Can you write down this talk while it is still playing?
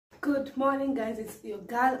Good morning, guys. It's your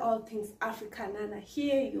girl, all things Africa, Nana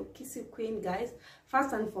here, your kissy queen, guys.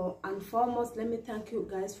 First and foremost, let me thank you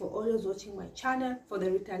guys for always watching my channel. For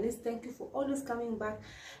the returnees, thank you for always coming back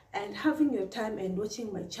and having your time and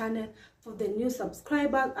watching my channel. For the new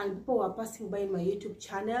subscribers and people who are passing by my YouTube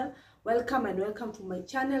channel, welcome and welcome to my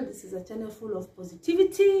channel. This is a channel full of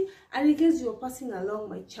positivity, and in case you're passing along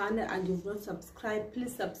my channel and you've not subscribed,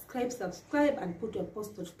 please subscribe and put your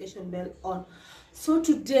post notification bell on. So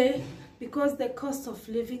today, because the cost of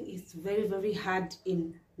living is very hard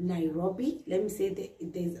in Nairobi, let me say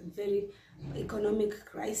there's a very economic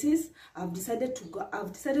crisis, I've decided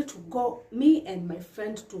to go me and my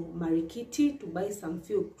friend to Marikiti to buy some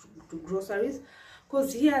few groceries,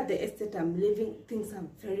 because here at the estate I'm living, things are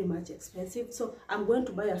very much expensive. So I'm going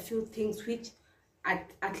to buy a few things which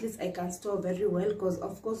at least I can store very well, because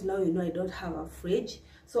of course now you know I don't have a fridge.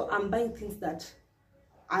 So I'm buying things that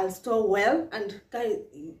I'll store well and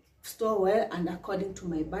according to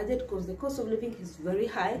my budget, because the cost of living is very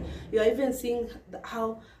high. You are even seeing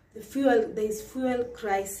how there is fuel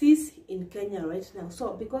crisis in Kenya right now.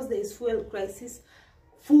 So because there is fuel crisis,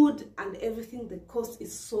 food and everything, the cost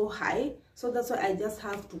is so high. So that's why I just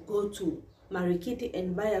have to go to Marikiti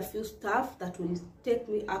and buy a few stuff that will take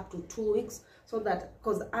me up to 2 weeks. So that,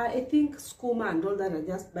 because I think skuma and all that I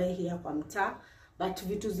just buy here kwa mtaa, but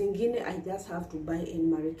vitu zingine I just have to buy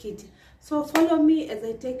in Marikiti. So follow me as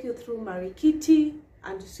I take you through Marikiti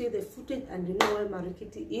and see the footage and you know where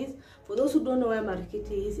Marikiti is. For those who don't know where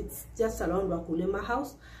Marikiti is, it's just around Wakulima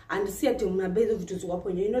house. And see at unabezo vitu zwapo.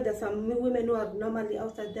 You know there's some women who are normally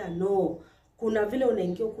outside there. No. Kuna vile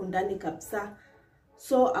unaingia huko ndani kabisa.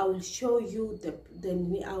 So I will show you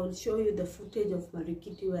the footage of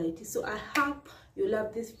Marikiti where it is. So I hope you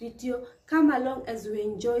love this video. Come along as we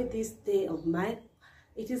enjoy this day of mine.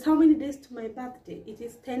 It is how many days to my birthday? It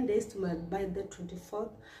is 10 days to my birthday,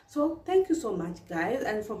 24th. So thank you so much, guys.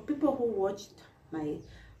 And for people who watched my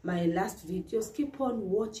last videos, keep on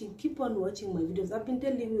watching my videos. I've been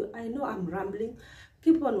telling you, I know I'm rambling.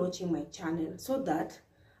 Keep on watching my channel so that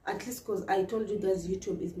at least, because I told you guys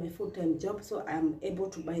YouTube is my full-time job, so I'm able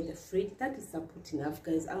to buy the fridge. That is supporting us,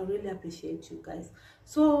 guys. I really appreciate you guys.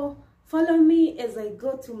 So follow me as I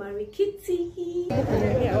go to Marikiti.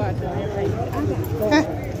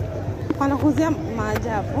 Wanakuzia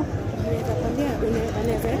maajabu.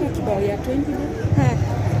 Anaweza weka kibao ya 20.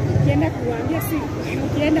 Ukienda kuambia si,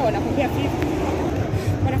 ukienda wanakuambia 50.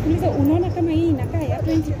 Wanakuuliza unaona kama hii inakaa ya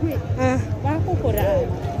 20 kweli? Wako kora.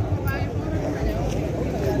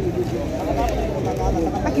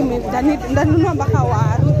 Ndanunua mpaka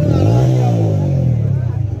waru.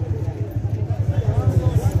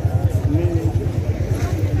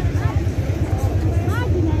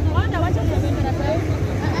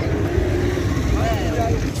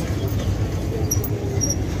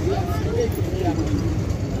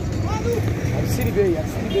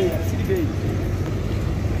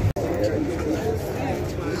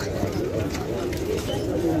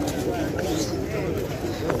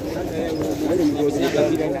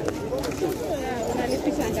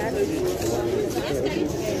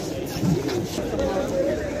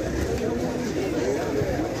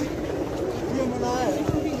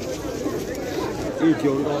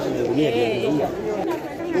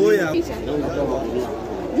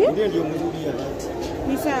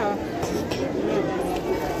 Ni sawa.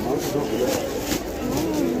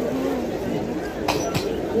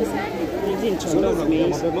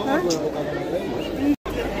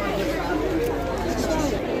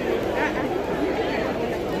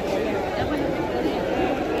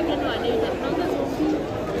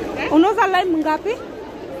 Unauza lime ngapi?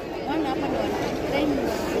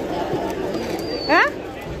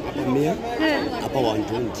 Hapa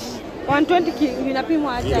 120. 120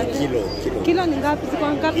 inapimwa aje? Kilo ni ngapi?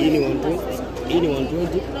 Ziko ngapi? Hii ni 120. Hii ni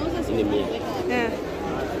 120. Hii ni 100.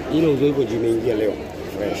 Hii ni uzo hivyo imeingia leo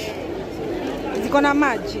fresh. Ziko na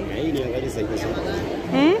maji. Hii ni angalia sasa hivi.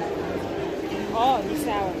 Oh, ni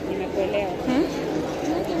sawa. Nimekuelewa.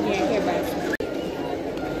 Niweke basi.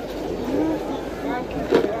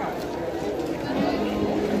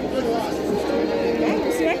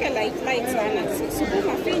 Usiweke light sana.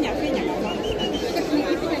 Sukuma finya mama.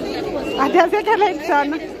 Ataweka light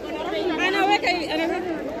sana. Anaweka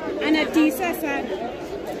anatisa sana.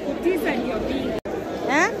 Kutisa ndio vingi.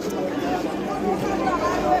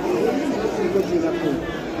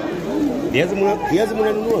 Viazi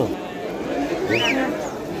mnanunua?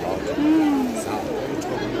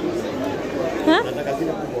 Nataka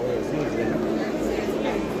zile kubwa.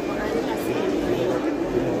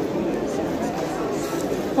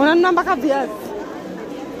 Unanunua mpaka viazi.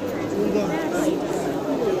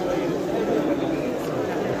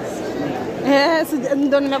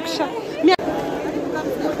 Ndo nimekusha.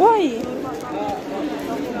 Oi.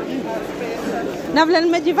 Na vile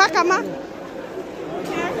nimejivaa kama?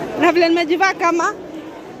 Na vile nimejivaa kama?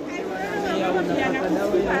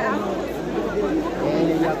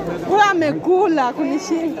 Huyu amekula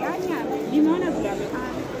kunishinda. Nimeona vile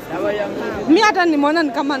amekula. Mimi hata nimeona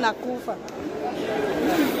ni kama nakufa.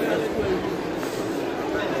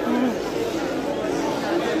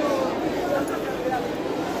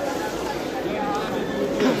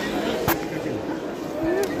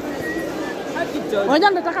 Moja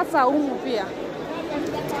nataka saumu pia.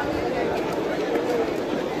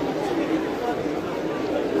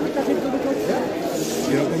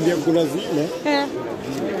 Ninakwambia kuna zile.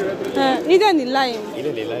 Ile ni lime.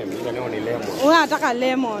 Ile ni lime, ile nao ni lemon. Wewe unataka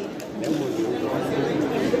lemon.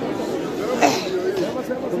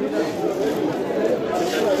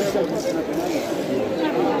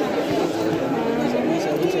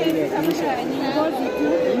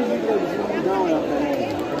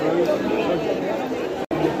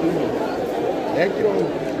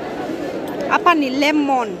 Hapa ni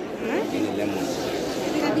lemon.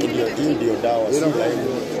 Hii ndio dawa, si lime.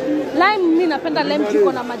 Lime mimi napenda lime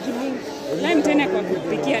kiko na maji mingi. Lime tena kwa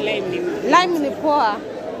kupikia lime ni. Lime ni poa.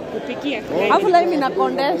 Kupikia. Alafu lime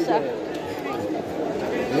inakondesha.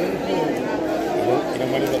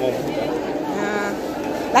 Inamaliza mafuta.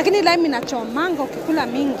 Lakini lime inachomanga ukikula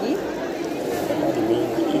mingi.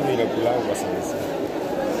 Hii inakulanga sana.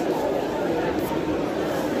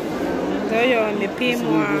 Ndio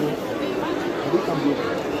imepimwa.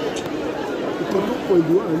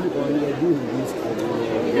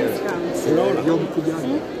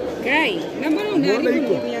 Kai, na mbona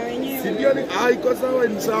unaharibu ya wenyewe? Sindio ni iko sawa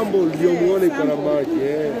ensemble ndio muone iko na maji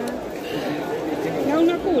Na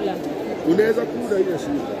unakula? Unaweza kula ile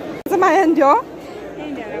shida. Sema yeye ndio.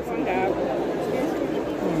 Ndio anakwenda hapo.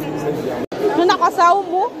 Tuna kwa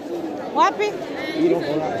saumu. Wapi?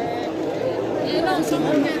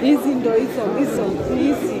 Hizi ndo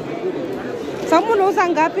hizi. Saumu unauza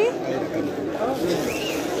ngapi?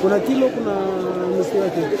 Kuna kilo, kuna nusu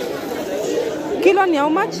yake. Kilo ni how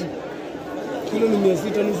much? Kilo ni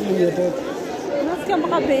 600, nusu ni 300. Nasikia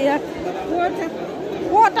mpaka bei yake.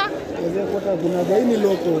 Water. Kaza kwata kuna gaini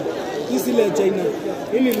loko. Hii ile ya China.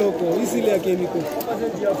 Hii loko, hii ile ya chemical.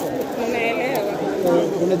 Unaelewa?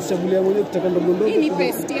 Unajichagulia mwenyewe kutaka ndogo ndogo. Hii ni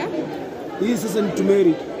paste ya? Hii sasa ni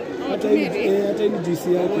turmeric. Hata hii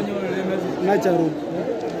juice yake. Natural.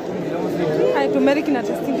 Hai turmeric na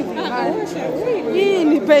tasting vibaya. Hii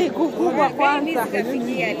ni bei kubwa kwanza.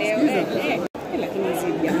 Nitafikia leo. Lakini hizi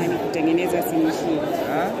jamani kutengeneza sinishi.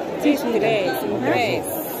 Si stress.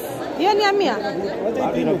 Hiyo ni 100.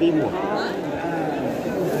 Hapa inapimwa.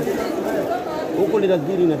 Huko ni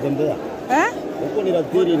radhiri inatembea. Huko ni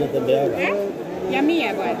radhiri inatembea. Ya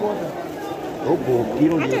 100 bwana. Huko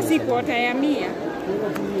kilo ni. Hata si kuota ya 100.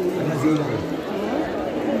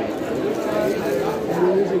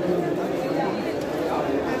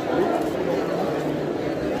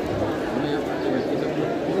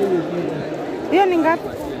 Hiyo ni ngapi?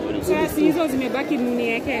 Sasa hizo zimebaki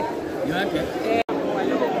mniweke.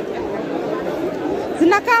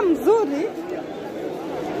 Zinakaa mzuri.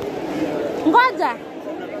 Ngoja.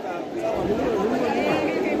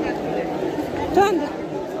 Twende.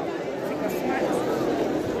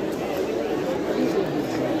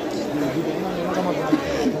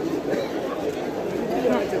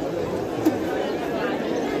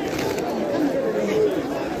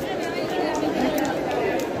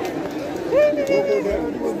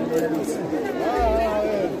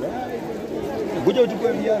 Kuja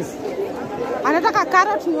uchukue viazi. Anataka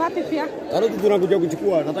carrot ni wapi pia? Karoti tunakuja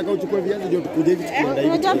kuchukua. Nataka uchukue viazi ndio tukuje kuchukua ndani.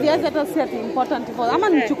 Unajua viazi hata si ati important for. Ama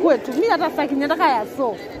nichukue tu. Mimi hata sitaki nataka ya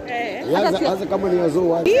so. Hata kama ni yazo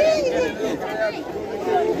wapi.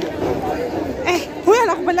 Huyo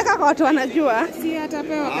anakupeleka kwa watu wanajua. Si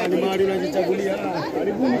atapewa Ni mahali unajichagulia.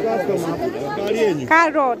 Karibuni customer. Habari yenu.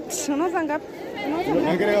 Carrot. Unauza ngapi?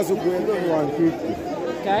 Naongelea supu ndio ni 150.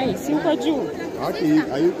 Kai, si uko juu. Haki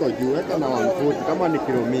hayuko juu, weka na 140 kama ni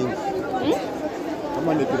kilo mingi.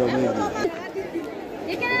 Kama ni kilo mingi.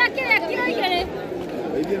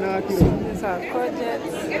 Hivi na kilo. Sawa,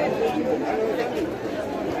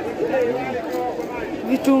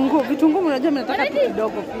 Vitunguu mnajua mnataka tu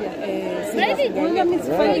kidogo pia. Unajua mimi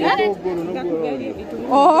sifanyi.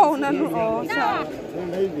 Unanunua. Sawa.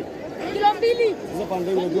 Kilo 2. Sasa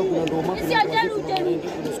pande unajua kuna ndoma. Si ajaru tena.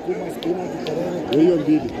 Sukuma Hiyo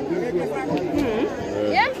mbili.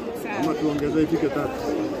 Kama tuongeze ifike 3.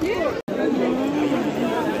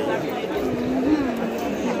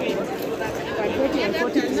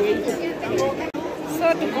 So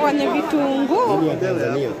tuko kwenye vitunguu.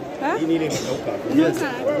 Hii ni ile inakauka.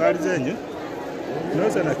 Gari zenye.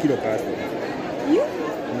 Unauza na kilo kato.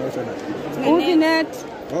 Unauza na kilo. Uzi net.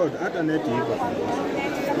 Oh, hata net hivyo.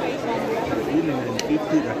 Hii ni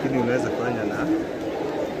 950 lakini unaweza fanya na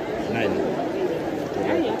 9.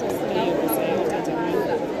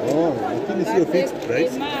 Oh, lakini sio fixed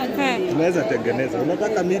price. Unaweza tengeneza.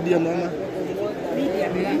 Unataka medium ama?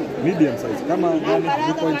 Medium size. Kama gani?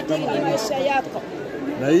 3 point kama gani?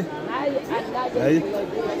 Na hii? Na hii?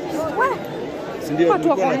 Sindio,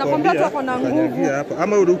 nakwambia tu wako na nguvu. Hapa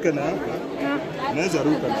ama uruke na hapa. Unaweza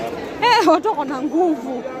ruka na hapa. Watu wako na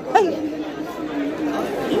nguvu.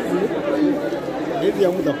 Hizi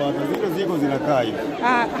ya muda pata zile ziko zinakaa hivi.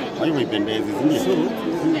 Kwa hivyo ipendeze, sindio?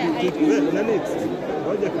 Nani?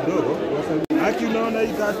 Ngoja kidogo. Haki unaona hii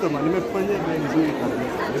customer nimekufanyia bei nzuri kabisa.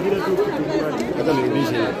 Ni vile tu kitunguu. Hata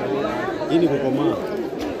nirudishe. Hii ni kukomaa.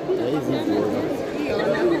 Na hizi hizo.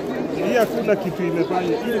 Hii hakuna kitu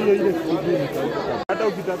imefanya. Hii ndio ile kitunguu imekauka. Hata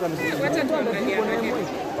ukitaka ni Wacha tu angalia.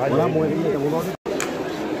 wala mwingine unaona.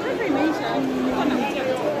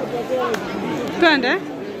 Twende.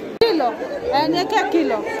 Kilo. Niwekea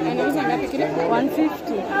kilo. Anauza ngapi kilo?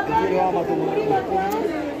 150.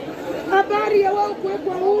 Habari ya wao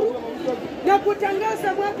kuwekwa huru na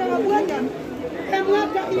kutangaza mwaka wa Bwana na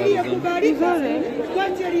mwaka iliyokubalika kwa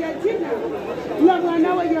ajili ya jina la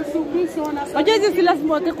mwanawe Yesu Kristo. Unajua hizi si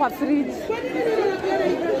lazima uweke kwa fridge.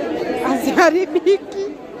 Asiharibiki.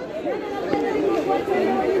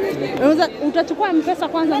 Utachukua M-Pesa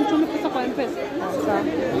kwanza, mtume pesa kwa M-Pesa. Sawa.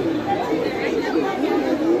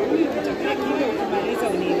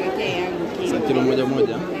 Kilo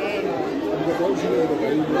moja.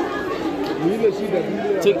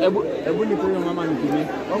 Check, ebu ni kwa mama nitumie.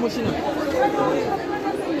 Vamos shina.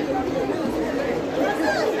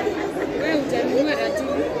 Wewe utanunua rati.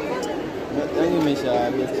 Yaani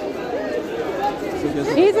imesha bet.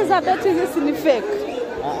 Hizi za bet hizi ni fake.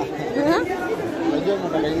 Unajua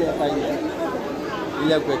nataka ile hapa ile.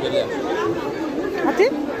 Ile kuwekelea. Ati?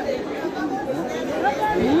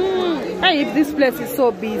 Hey, if this place is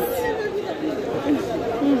so busy.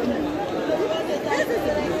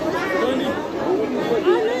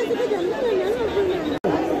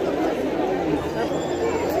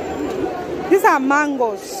 These are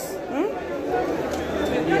mangoes.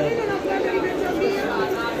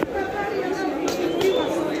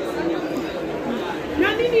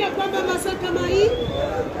 Naamini ya kwamba masaa kama hii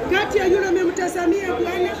kati ya yule amemtazamia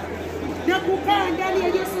Bwana na kukaa ndani ya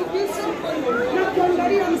Yesu Kristo na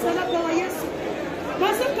kuangalia msalaba wa Yesu.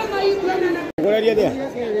 Masaa kama hii Bwana na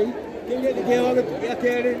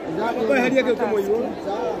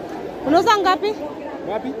unauza ngapi?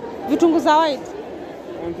 Wapi? Vitunguu za white.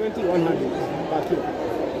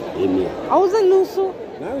 120 Auze nusu.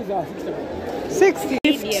 Nauza 60.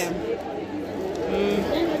 Medium.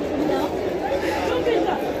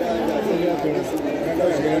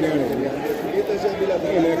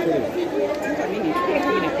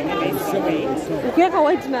 Ukiweka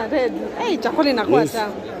white na red, chakula inakuwa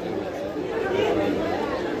tamu.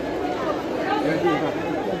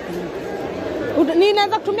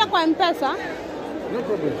 Ninaweza kutumia kwa M-Pesa? No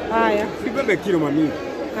problem. Haya. Sibebe kilo mami.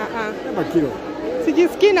 Beba kilo.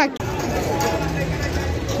 Sijisikii na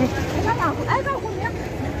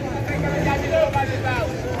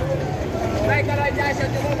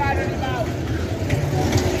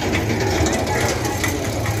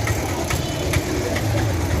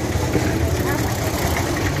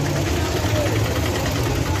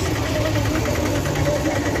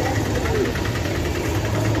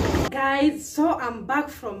Guys, so I'm back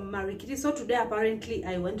from Marikiti. So today apparently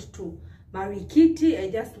I went to Marikiti. I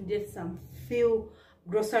just needed some few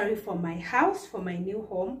grocery for my house, for my new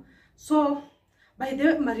home. So by the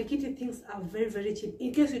way, Marikiti things are very cheap.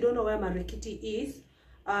 In case you don't know where Marikiti is,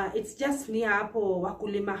 it's just near Apo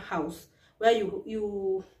Wakulima house, where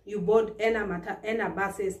you board ena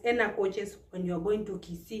buses, ena coaches when you're going to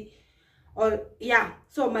Kisii. Or yeah,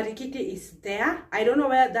 so Marikiti is there. I don't know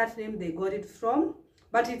where that name they got it from,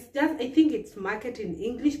 but it's just, I think it's market in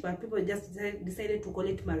English, but people just decided to call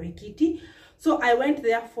it Marikiti. So I went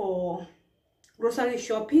there for grocery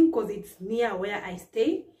shopping because it's near where I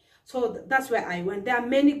stay. So that's where I went. There are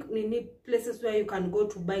many places where you can go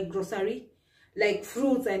to buy grocery, like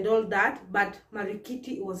fruits and all that, but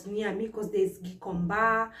Marikiti was near me because there's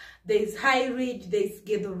Gikomba, there's High Ridge, there's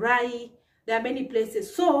Githurai. There are many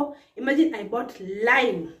places. So imagine I bought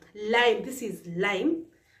lime. This is lime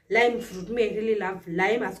fruit. Me, I really love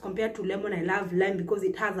lime as compared to lemon. I love lime because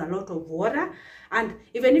it has a lot of water, and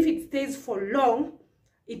even if it stays for long,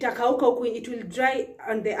 itakauka huku, it will dry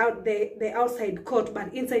on the outside coat,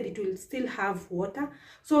 but inside it will still have water.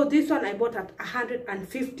 So this one I bought at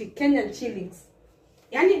 150 Kenyan shillings.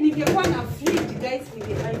 Yani ningekuwa na fridge guys,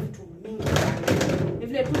 ningebuy vitu mingi sana.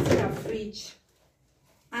 Vile tu sina fridge.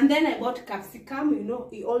 And then I bought capsicum. You know,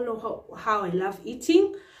 you all know how I love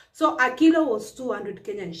eating. So a kilo was 200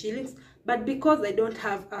 Kenyan shillings, but because I don't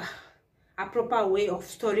have a proper way of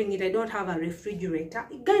storing it, I don't have a refrigerator.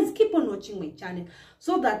 Guys, keep on watching my channel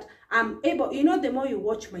so that I'm able, you know, the more you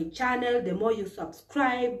watch my channel, the more you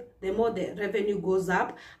subscribe, the more the revenue goes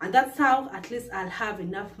up, and that's how at least I'll have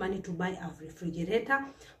enough money to buy a refrigerator,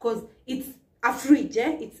 because it's a fridge,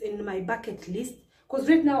 it's in my bucket list. Because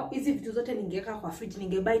right now, easy vitu zote ningeka kwa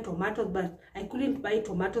fridge, buy tomatoes, but I couldn't buy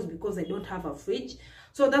tomatoes because I don't have a fridge.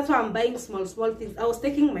 So that's why I'm buying small things. I was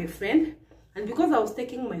taking my friend, and because I was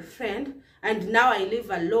taking my friend, and now I live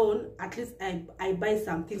alone, at least I buy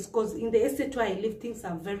some things, because in the estate where I live, things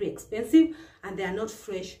are very expensive and they are not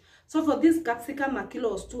fresh. So for this capsicum, a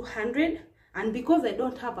kilo was 200, and because I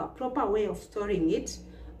don't have a proper way of storing it,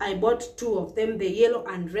 I bought 2 of them, the yellow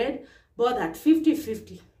and red, both at 50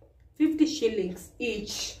 shillings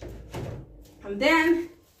each. And then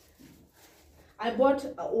I bought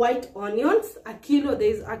white onions, a kilo.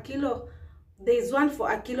 There's one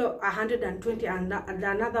for a kilo 120 and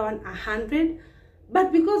another one 100.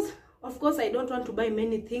 But because of course I don't want to buy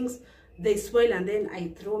many things, they spoil and then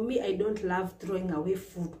I throw. Me, I don't love throwing away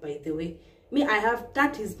food, by the way. Me,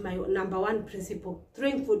 that is my #1 principle.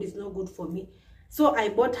 Throwing food is not good for me. So I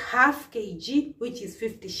bought half kg, which is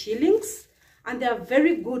 50 shillings. And they are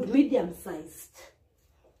very good, medium sized.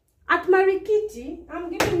 At Marikiti,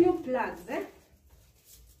 I'm giving you plugs,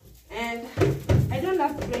 and I don't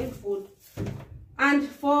love throwing food. And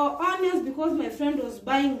for onions, because my friend was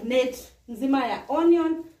buying net nzima ya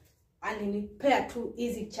onion, alinipea tu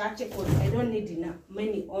easy chache because I don't need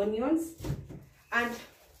many onions. And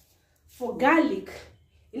for garlic,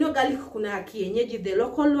 you know, garlic kuna kienyeji, the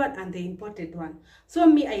local one and the imported one. So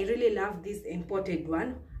me, I really love this imported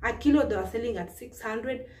one. A kilo they were selling at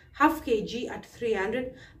 600, half kg at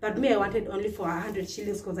 300, but me, I wanted only for 100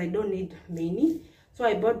 shillings because I don't need many. So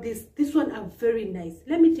I bought this. This one are very nice.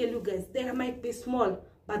 Let me tell you guys, they might be small,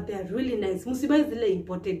 but they are really nice. Musiba is the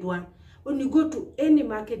imported one. When you go to any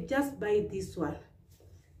market, just buy this one.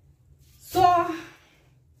 So,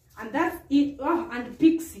 and that's it. Oh, and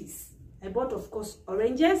pixies. I bought, of course,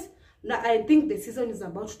 oranges. Now I think the season is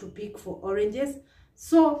about to pick for oranges.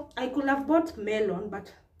 So I could have bought melon,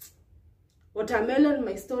 but watermelon,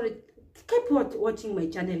 my storage. Keep watching my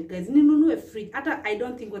channel, guys. Ninunue fridge. I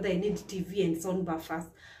don't think whether I need TV and soundbar first.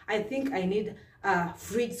 I think I need a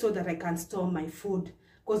fridge so that I can store my food.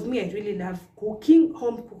 Because me, I really love cooking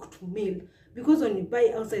home cooked meal. Because when you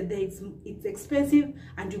buy outside there, it's expensive,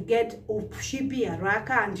 and you get shippy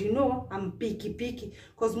haraka, and you know I'm picky.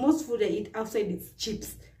 Because most food I eat outside is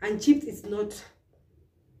chips, and chips is not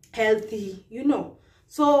healthy, you know.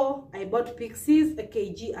 So I bought pixies, a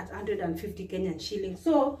kg at 150 Kenyan shillings.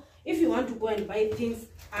 So if you want to go and buy things,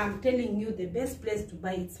 I'm telling you the best place to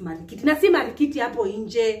buy it's Marikiti. Na si Marikiti hapo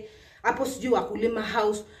nje, hapo sijui Wakulima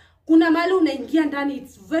House. Kuna mahali unaingia ndani,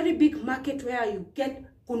 it's very big market where you get,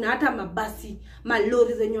 kuna hata mabasi,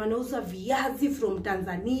 malori zenye wanauza viazi from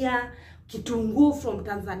Tanzania, kitunguu from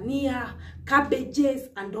Tanzania, cabbages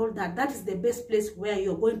and all that. That is the best place where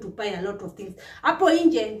you're going to buy a lot of things. Hapo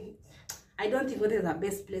nje, I don't think that is the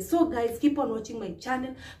best place. So guys, keep on watching my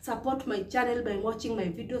channel. Support my channel by watching my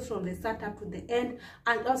videos from the start up to the end,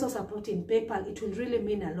 and also supporting PayPal. It will really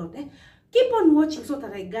mean a lot. Keep on watching so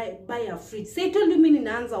that I buy a fridge. Say told me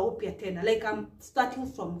ninaanza upya tena, like I'm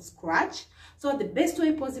starting from scratch. So the best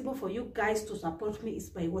way possible for you guys to support me is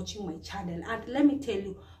by watching my channel. And let me tell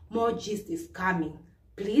you, more gist is coming.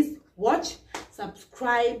 Please watch,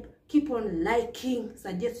 subscribe, keep on liking,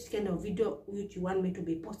 suggest which kind of video which you want me to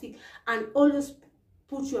be posting, and always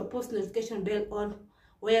put your post notification bell on,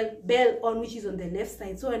 which is on the left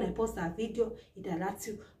side, so when I post a video, it alerts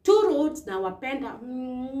you. 2 roads now, wapenda.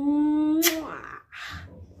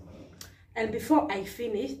 And before I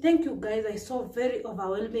finish, thank you guys. I saw very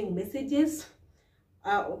overwhelming messages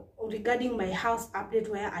regarding my house update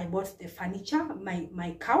where I bought the furniture,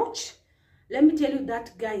 my couch. Let me tell you,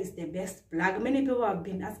 that guy is the best plug. Many people have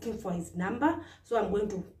been asking for his number, so I'm going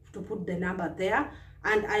to put the number there.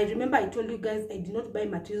 And I remember I told you guys I did not buy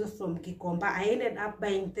materials from Gikomba. I ended up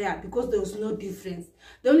buying there because there was no difference.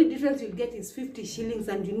 The only difference you'll get is 50 shillings,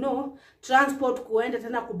 and you know, transport kuenda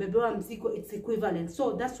tena kubebewa mzigo, it's equivalent.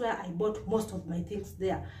 So that's where I bought most of my things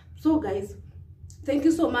there. So guys, thank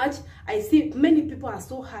you so much. I see many people are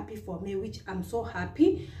so happy for me, which I'm so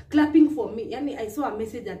happy. Clapping for me. Yani, I saw a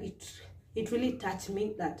message that it really touched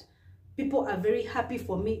me that people are very happy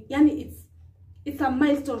for me. Yani it's a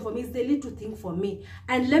milestone for me. It's the little thing for me.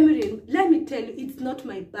 And let me tell you, it's not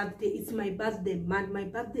my birthday. It's my birthday month. My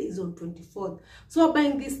birthday is on 24th. So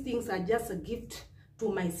buying these things are just a gift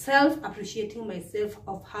to myself, appreciating myself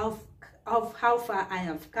of how far I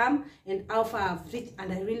have come and how far I've reached,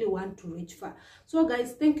 and I really want to reach far. So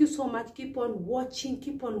guys, thank you so much. Keep on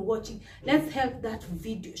watching. Let's help that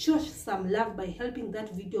video, show some love by helping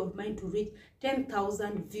that video of mine to reach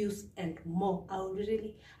 10,000 views and more. I would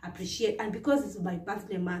really appreciate. And because it's my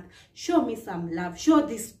birthday month, show me some love, show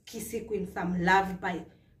this kissy queen some love by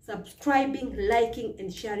subscribing, liking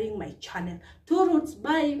and sharing my channel. Toros,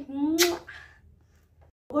 bye.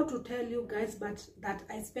 I forgot to tell you guys that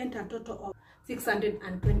I spent a total of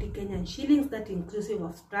 620 Kenyan shillings, that inclusive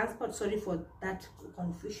of transport. Sorry for that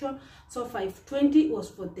confusion. So 520 was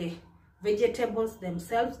for the vegetables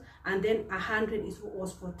themselves, and then 100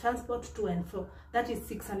 was for transport to and fro. That is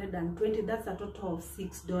 620. That's a total of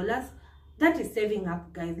 $6. That is saving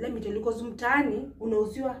up, guys. Let me tell you, because mtaani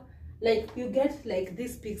unauziwa, like you get like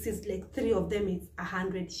these pixies, like 3 of them is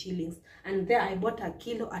 100 shillings, and there I bought a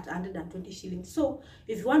kilo at 120 shillings. So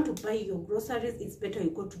if you want to buy your groceries, it's better you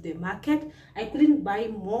go to the market. I couldn't buy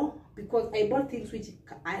more because I bought things which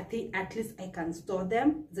I think at least I can store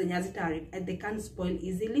them, and they can't spoil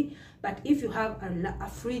easily. But if you have a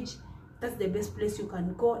fridge, that's the best place you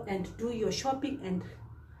can go and do your shopping, and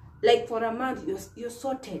like for a month you're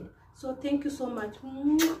sorted. So thank you so much.